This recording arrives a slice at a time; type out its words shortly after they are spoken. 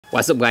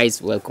What's up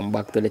guys, welcome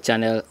back to the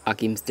channel.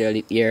 Ackeem still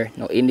here.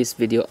 Now in this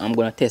video I'm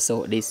gonna test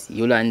out this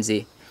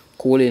Ulanzi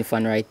cooling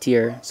fan right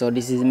here. So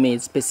this is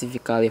made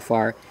specifically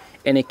for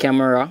any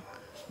camera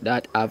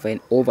that have an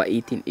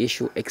overheating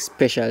issue,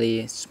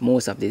 especially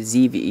most of the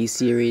ZV-E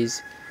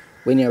series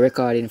when you're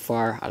recording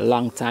for a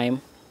long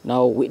time.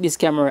 Now with this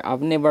camera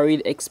I've never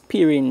really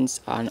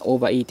experienced an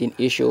overheating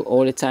issue.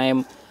 All the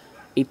time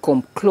it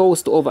come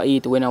close to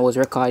overheat when I was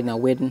recording a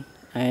wedding.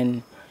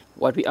 And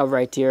what we have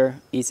right here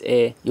is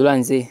a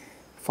Ulanzi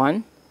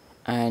fan,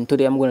 and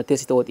today I'm going to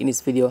test it out in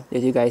this video,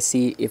 let you guys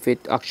see if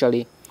it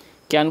actually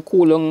can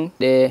cool down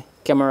the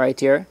camera right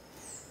here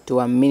to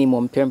a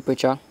minimum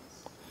temperature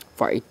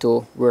for it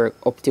to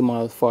work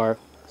optimal for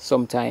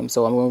some time.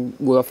 So I'm going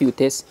to go a few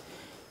tests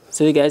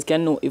so you guys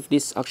can know if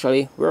this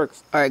actually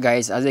works. Alright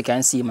guys, as you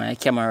can see my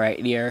camera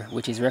right there,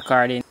 which is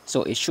recording,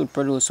 so it should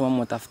produce some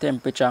amount of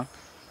temperature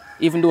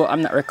even though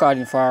I'm not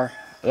recording for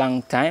a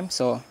long time.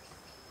 So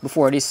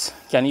before this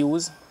can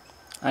use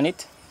on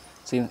it,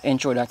 so you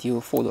ensure that you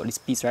fold out this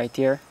piece right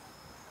here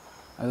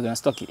and we're gonna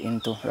stuck it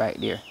into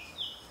right there.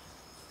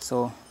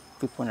 So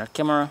flip on the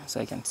camera so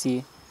I can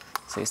see,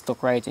 so it's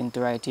stuck right into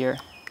right here.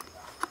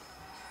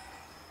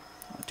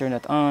 I'll turn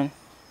that on,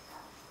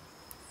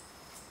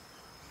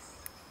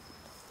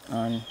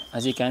 and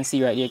as you can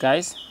see right here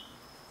guys,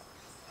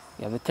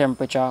 we have the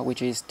temperature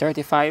which is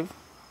 35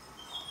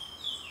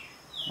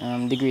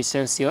 degrees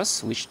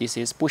Celsius, which this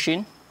is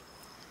pushing.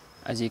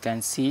 As you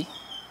can see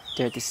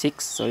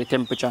 36, so the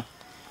temperature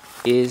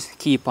is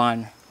keep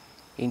on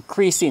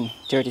increasing.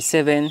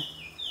 37,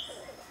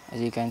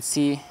 as you can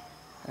see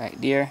right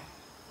there,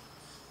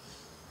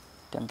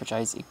 temperature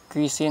is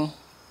increasing.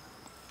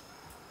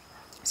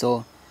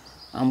 So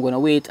I'm gonna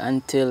wait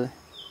until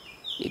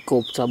it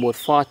goes to about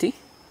 40,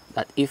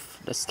 that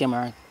if the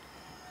camera,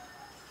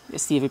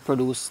 let's see if it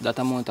produces that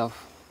amount of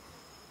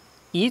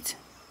heat.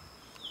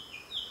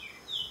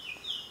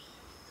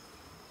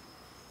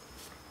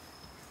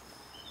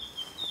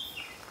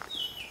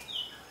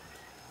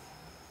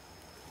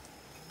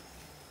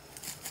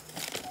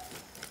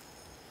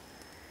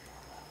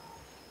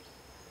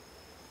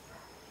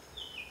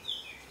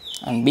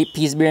 And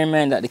please bear in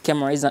mind that the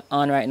camera is not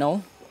on right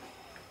now.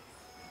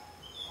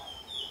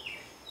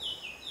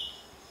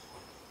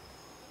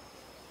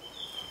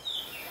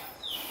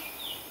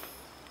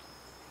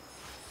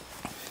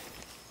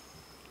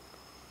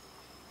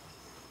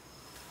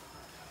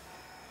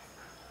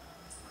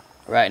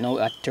 Right now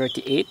at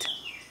 38.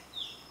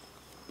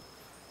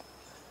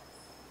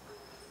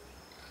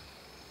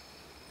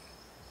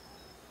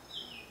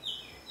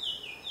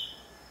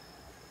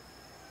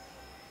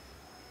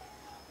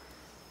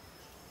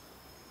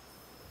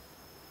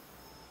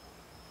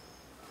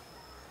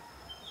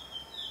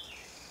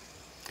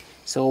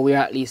 So we're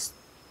at least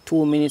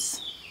 2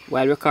 minutes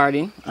while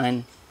recording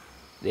and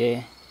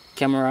the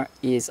camera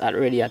is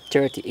already at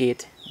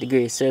 38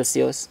 degrees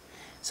Celsius.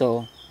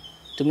 So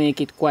to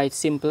make it quite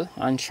simple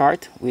and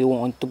short, we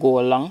want to go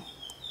along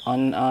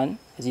on.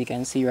 As you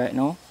can see right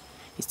now,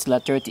 it's still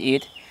at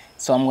 38.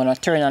 So I'm gonna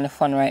turn on the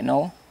fan right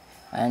now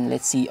and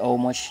let's see how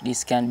much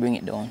this can bring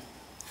it down.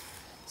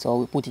 So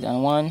we put it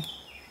on 1.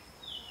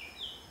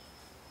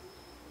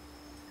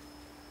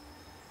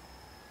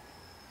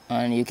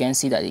 And you can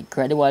see that it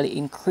gradually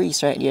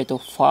increased right here to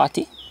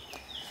 40.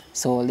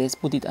 So let's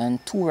put it on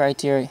 2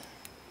 right here.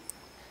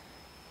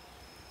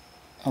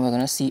 And we're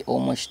gonna see how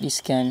much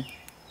this can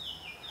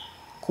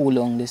cool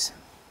down this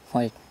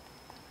right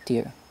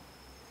here.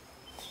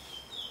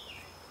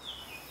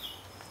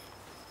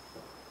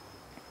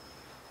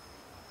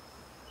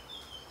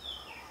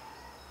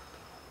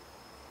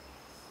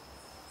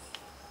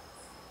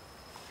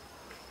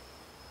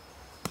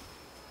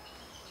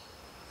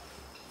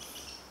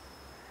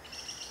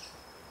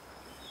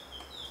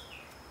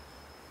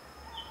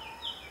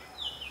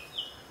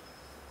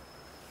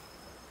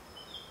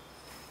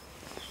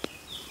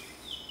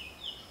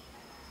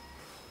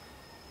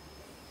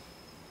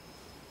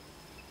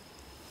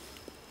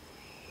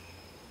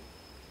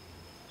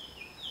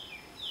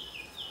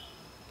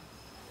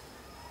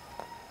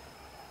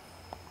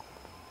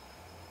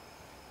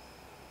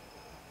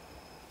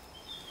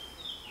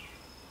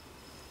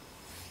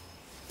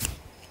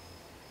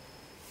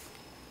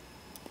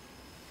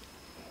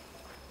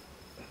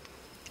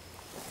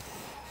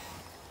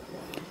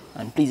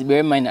 And please bear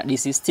in mind that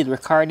this is still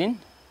recording,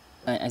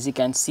 and as you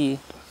can see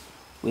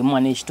we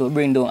managed to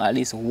bring down at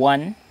least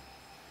 1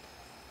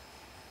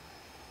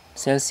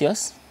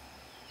 Celsius.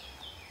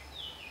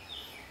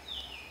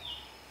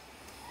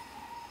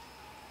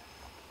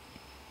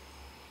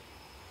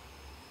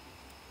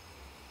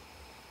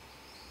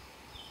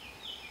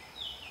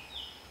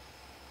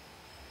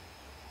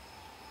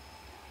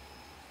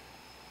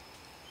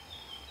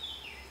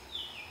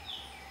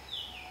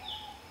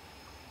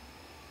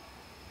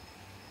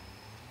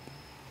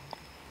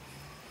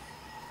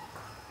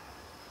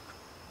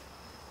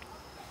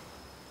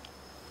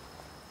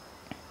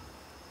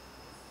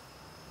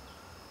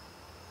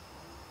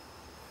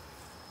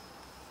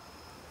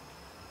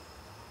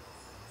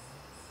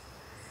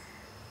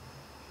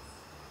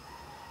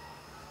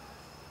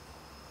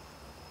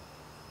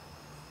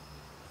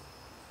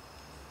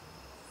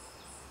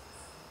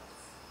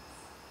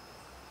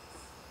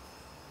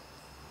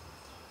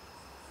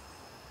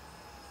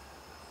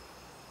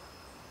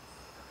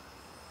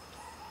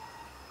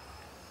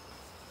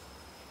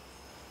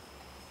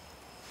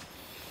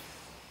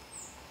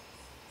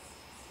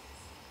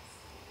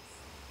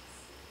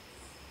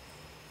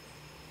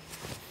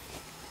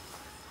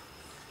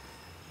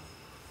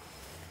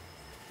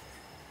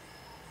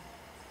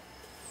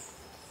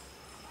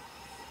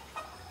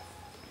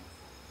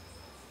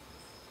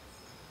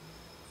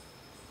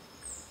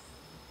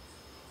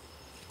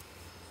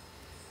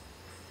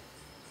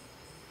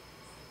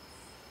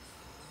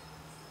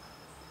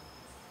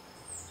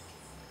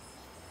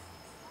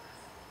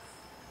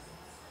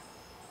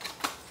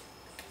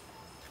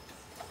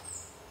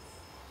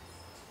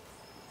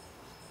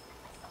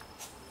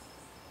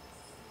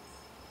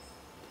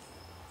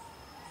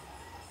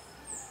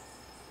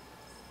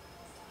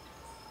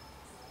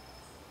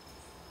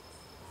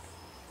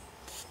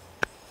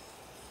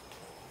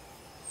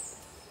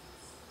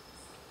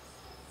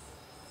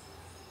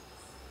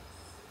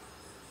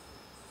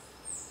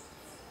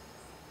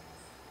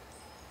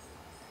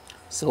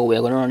 So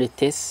we're going to run the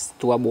test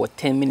to about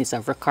 10 minutes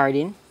of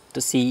recording to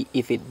see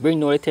if it bring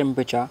down the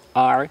temperature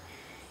or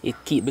it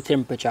keep the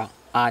temperature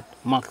at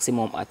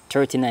maximum at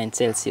 39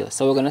 Celsius.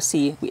 So we're going to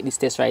see with this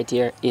test right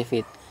here if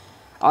it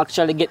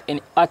actually get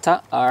any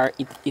hotter or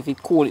if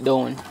it cool it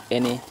down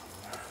any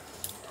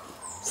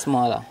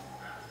smaller.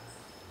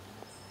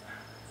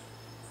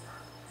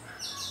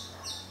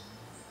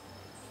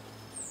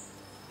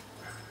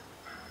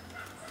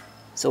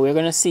 So we're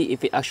going to see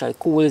if it actually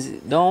cools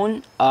it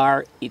down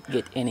or it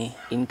get any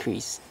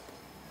increase.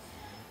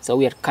 So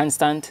we are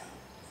constant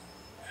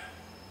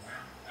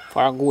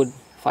for a good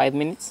 5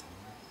 minutes.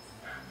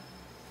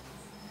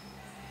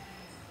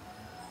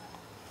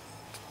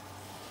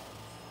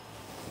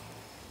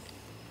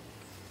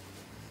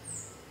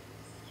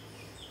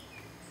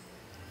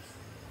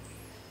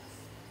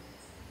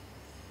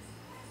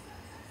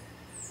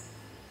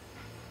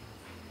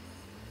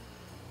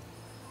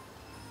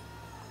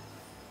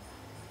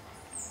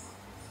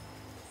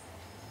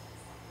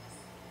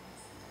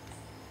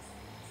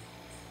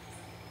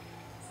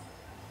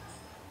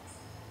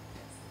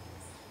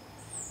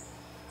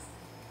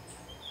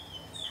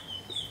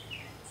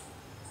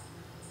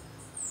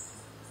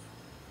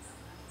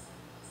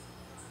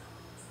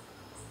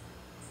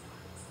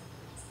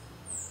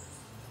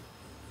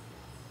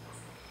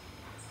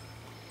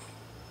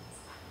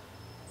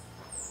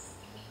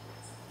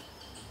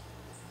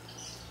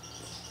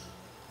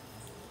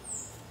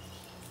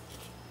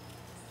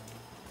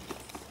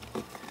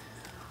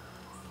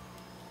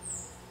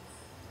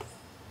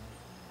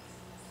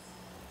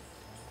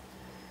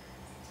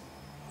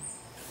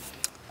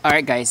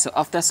 Alright guys, so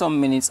after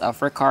some minutes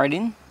of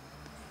recording,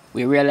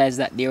 we realized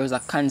that there was a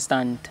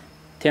constant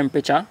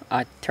temperature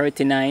at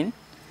 39.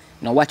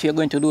 Now what we're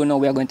going to do now,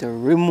 we are going to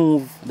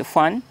remove the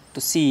fan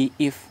to see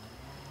if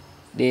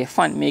the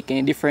fan make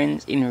any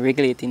difference in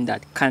regulating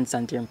that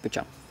constant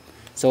temperature.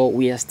 So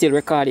we are still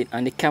recording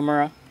on the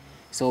camera,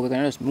 so we're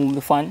going to just move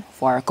the fan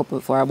for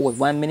about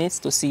 1 minute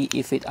to see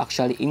if it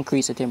actually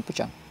increases the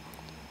temperature.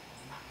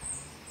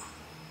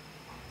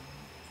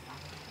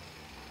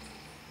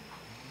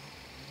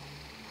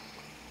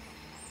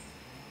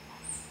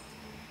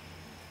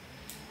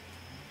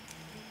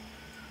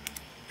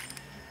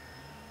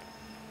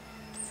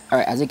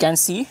 Alright, as you can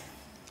see,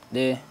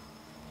 the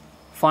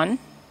fan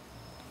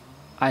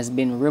has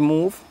been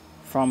removed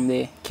from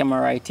the camera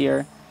right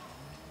here.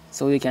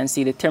 So you can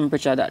see the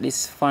temperature that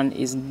this fan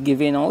is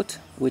giving out,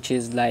 which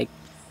is like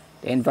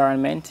the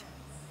environment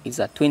is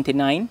at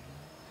 29.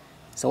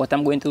 So what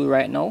I'm going to do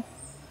right now,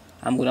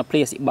 I'm going to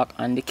place it back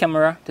on the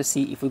camera to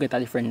see if we get a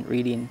different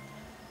reading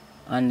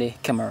on the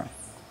camera.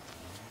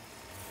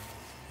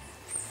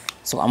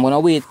 So I'm going to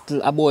wait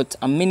till about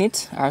a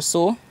minute or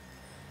so.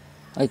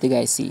 Let you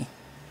guys see.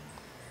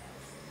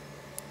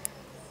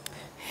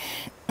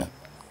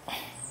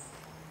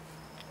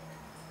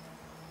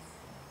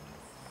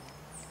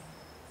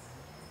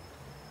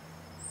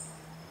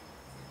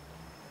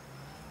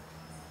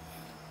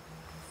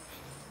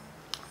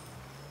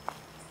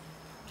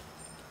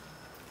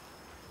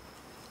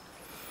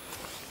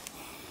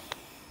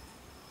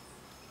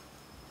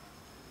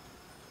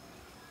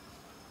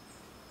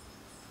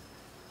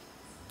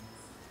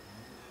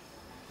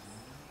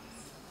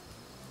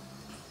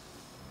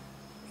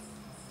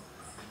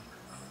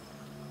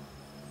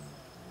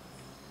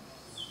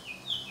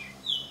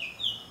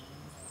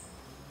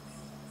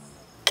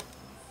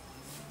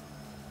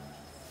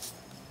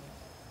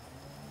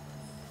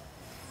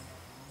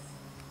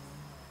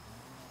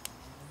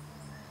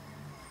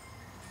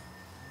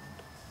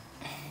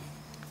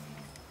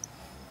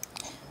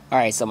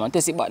 Alright, so I'm going to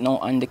test it back now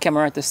on the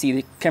camera to see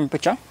the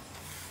temperature.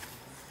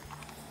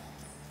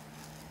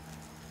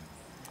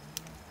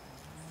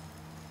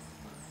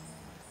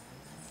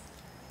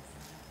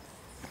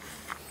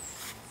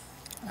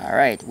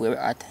 Alright, we're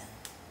at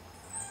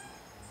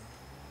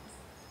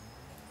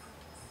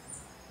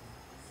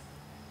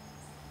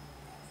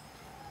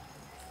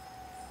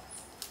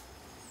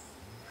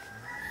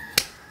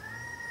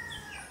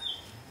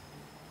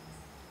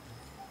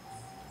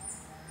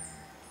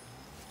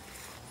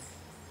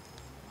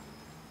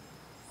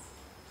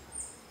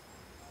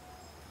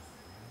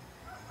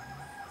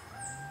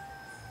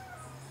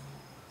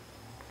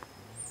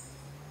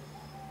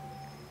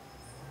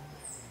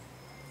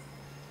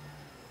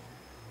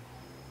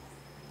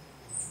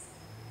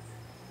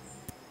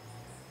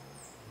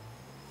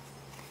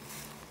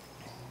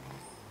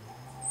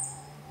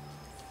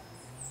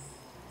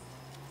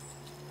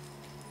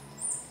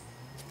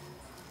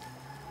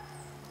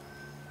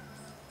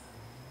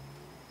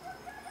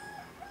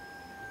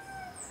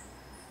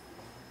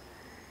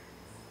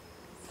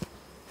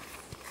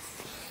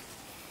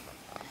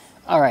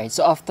Alright,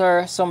 so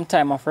after some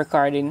time of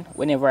recording,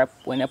 when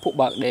I put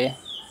back the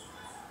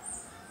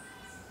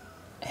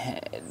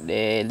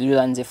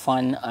Ulanzi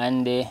fan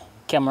and the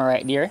camera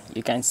right there,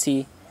 you can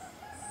see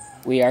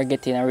we are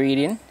getting a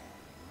reading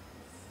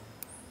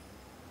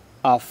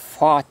of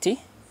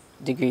 40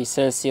 degrees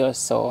Celsius.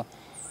 So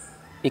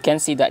you can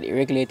see that it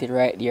regulated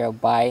right there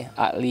by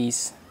at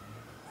least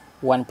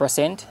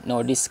 1%.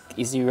 Now this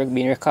is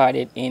being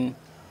recorded in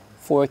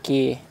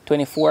 4K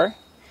 24.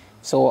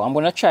 So I'm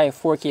gonna try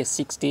 4K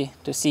 60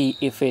 to see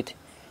if it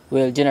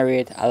will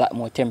generate a lot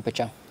more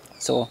temperature.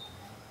 So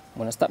I'm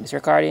gonna stop this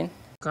recording,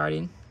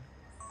 and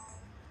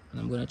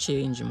I'm gonna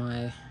change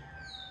my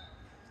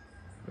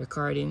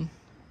recording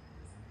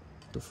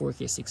to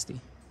 4K 60.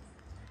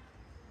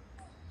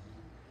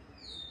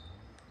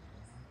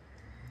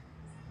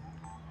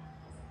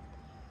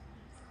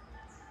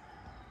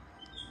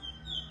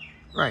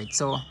 Right,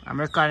 so I'm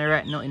recording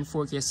right now in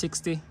 4K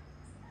 60.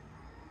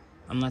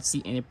 I'm not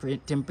seeing any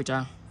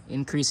temperature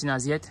increasing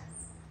as yet.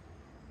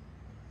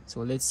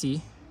 So let's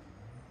see.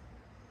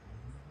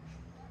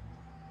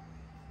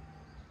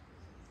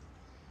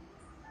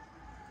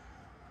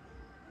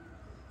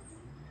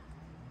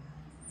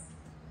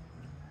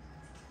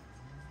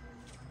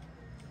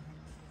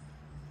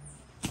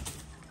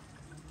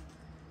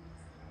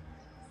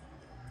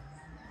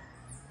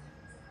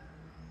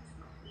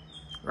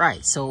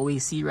 Right, so we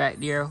see right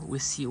there, we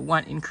see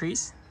one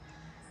increase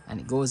and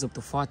it goes up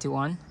to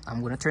 41.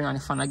 I'm gonna turn on the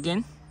fan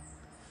again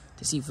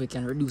to see if we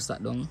can reduce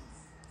that down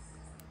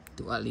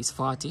to at least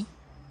 40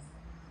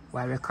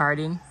 while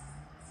recording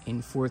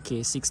in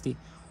 4K 60.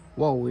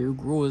 Wow, we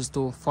rose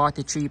to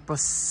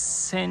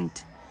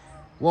 43%.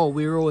 Wow,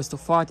 we rose to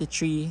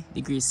 43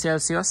 degrees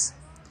Celsius.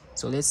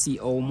 So let's see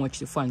how much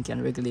the fan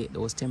can regulate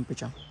those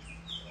temperatures.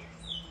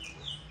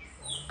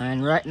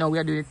 And right now we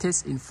are doing a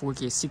test in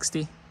 4K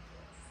 60,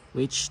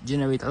 which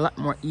generate a lot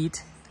more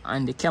heat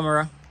on the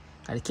camera.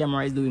 And the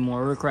camera is doing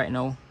more work right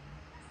now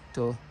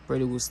to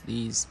produce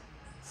these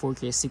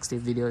 4K 60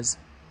 videos.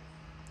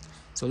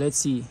 So let's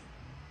see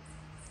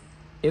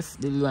if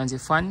the Ulanzi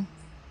fan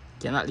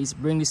can at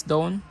least bring this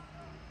down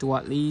to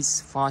at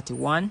least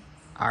 41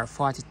 or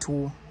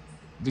 42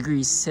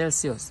 degrees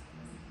Celsius.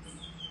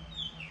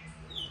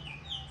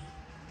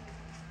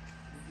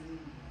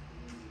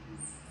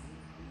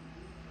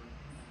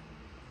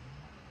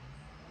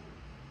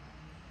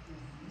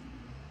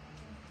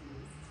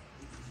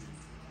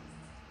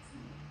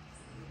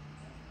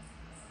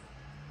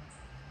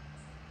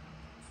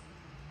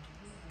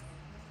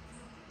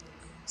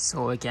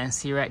 So we can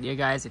see right there,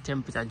 guys, the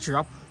temperature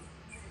drop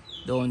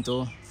down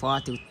to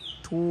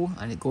 42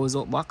 and it goes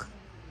up back.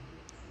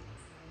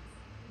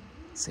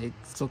 So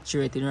it's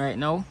fluctuating right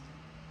now.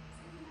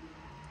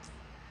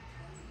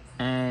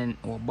 And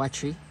our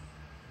battery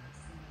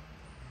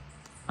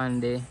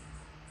and the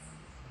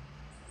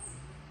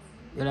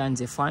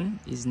Ulanzi fan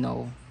is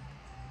now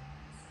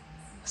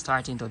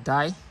starting to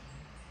die.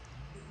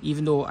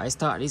 Even though I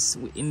started this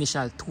with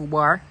initial 2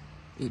 bar,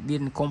 it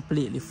didn't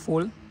completely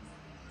full.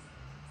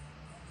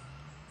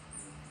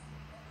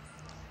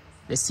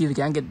 Let's see if we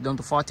can get it down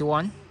to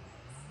 41.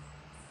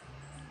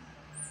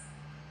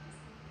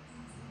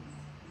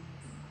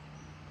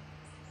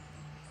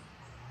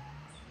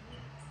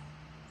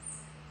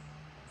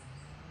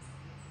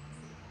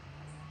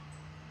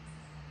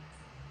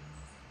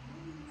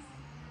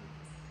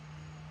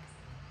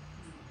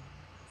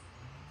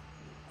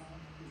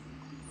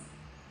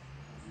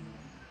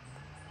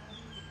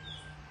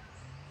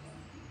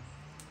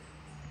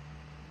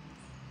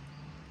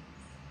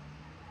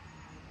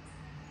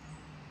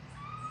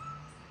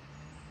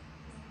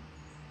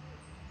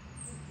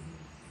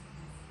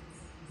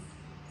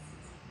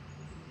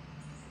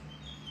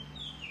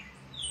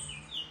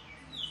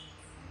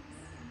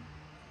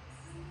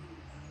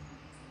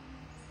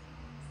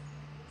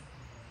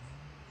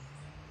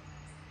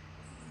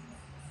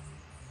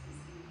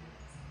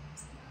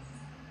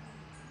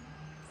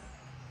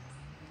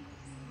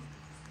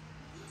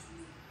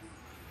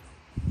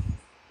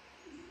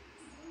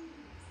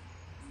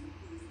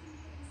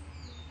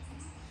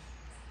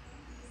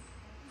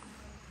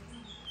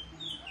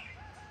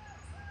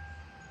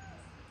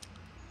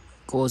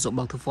 Goes up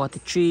back to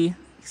 43.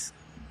 It's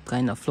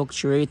kind of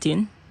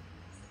fluctuating.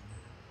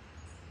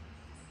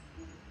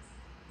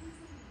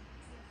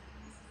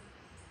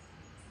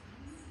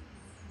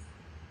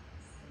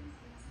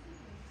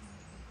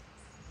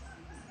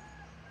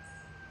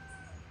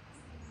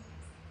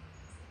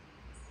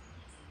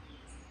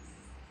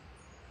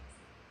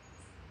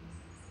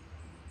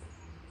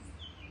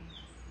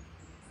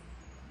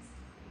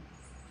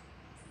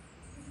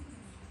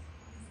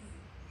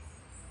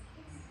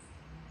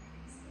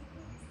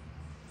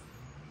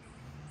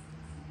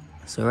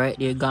 So right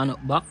there, gone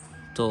up back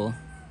to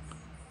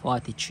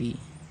 43.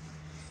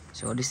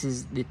 So this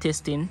is the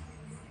testing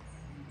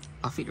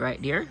of it right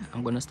there.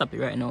 I'm gonna stop it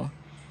right now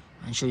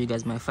and show you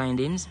guys my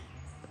findings.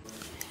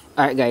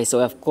 Alright guys,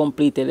 so I've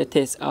completed the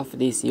test of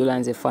this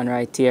Ulanzi fan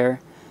right here,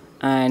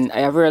 and I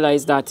have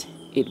realized that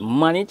it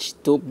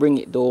managed to bring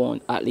it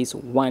down at least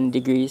 1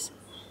 degrees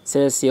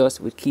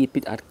Celsius. We keep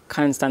it at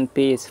constant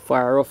pace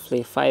for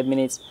roughly 5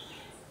 minutes,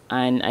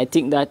 and I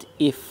think that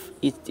if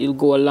it'll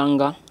go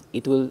longer,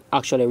 it will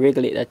actually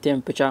regulate the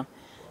temperature.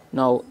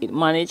 Now it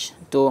managed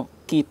to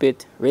keep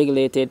it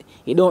regulated.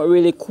 It don't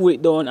really cool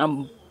it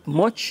down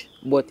much,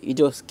 but it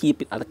just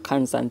keep it at a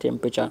constant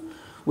temperature,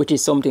 which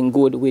is something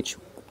good, which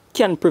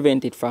can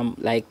prevent it from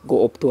like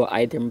go up to a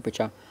high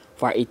temperature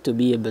for it to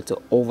be able to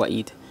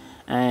overheat.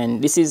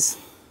 And this is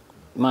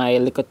my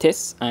little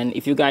test, and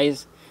if you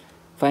guys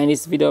find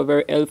this video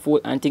very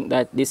helpful and think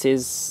that this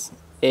is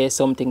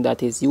something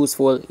that is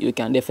useful, you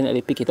can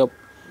definitely pick it up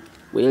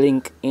with a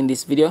link in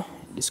this video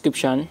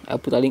description. I'll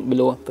put a link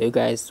below for you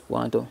guys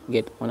want to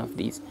get one of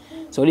these.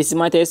 So this is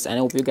my test, and I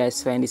hope you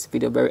guys find this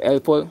video very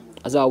helpful.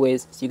 As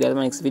always, see you guys in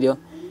my next video.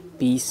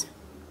 Peace.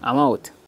 I'm out.